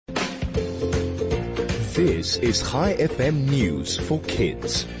This is ChaiFM News for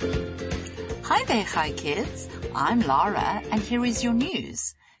Kids. Hi there, Hi Kids. I'm Lara and here is your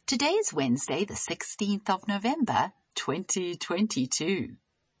news. Today is Wednesday, the 16th of November, 2022.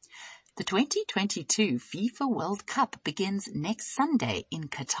 The 2022 FIFA World Cup begins next Sunday in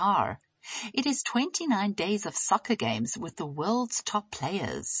Qatar. It is 29 days of soccer games with the world's top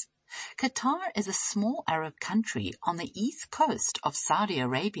players. Qatar is a small Arab country on the east coast of Saudi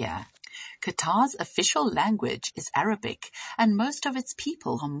Arabia. Qatar's official language is Arabic and most of its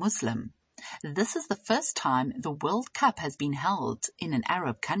people are Muslim. This is the first time the World Cup has been held in an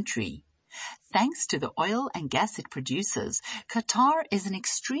Arab country. Thanks to the oil and gas it produces, Qatar is an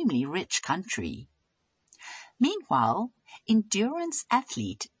extremely rich country. Meanwhile, endurance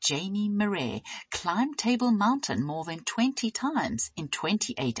athlete Jamie Murray climbed Table Mountain more than 20 times in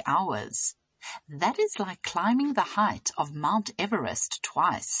 28 hours. That is like climbing the height of Mount Everest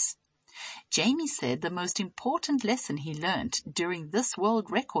twice. Jamie said the most important lesson he learned during this world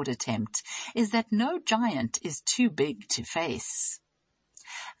record attempt is that no giant is too big to face.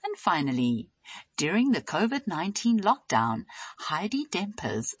 And finally, during the COVID-19 lockdown, Heidi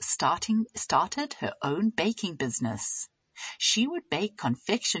Dempers started her own baking business. She would bake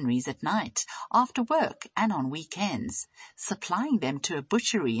confectionaries at night, after work and on weekends, supplying them to a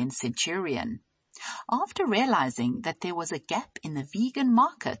butchery in Centurion. After realizing that there was a gap in the vegan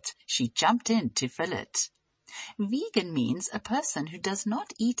market, she jumped in to fill it. Vegan means a person who does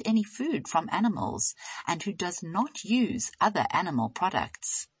not eat any food from animals and who does not use other animal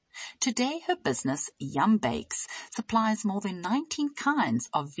products. Today her business, Yum Bakes, supplies more than 19 kinds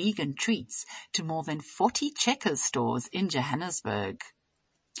of vegan treats to more than 40 Checkers stores in Johannesburg.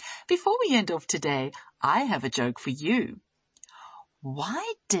 Before we end off today, I have a joke for you.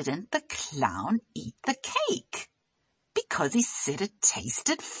 Why didn't the clown eat the cake? Because he said it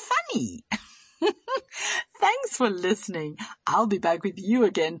tasted funny. Thanks for listening. I'll be back with you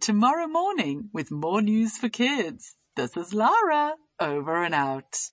again tomorrow morning with more news for kids. This is Lara, over and out.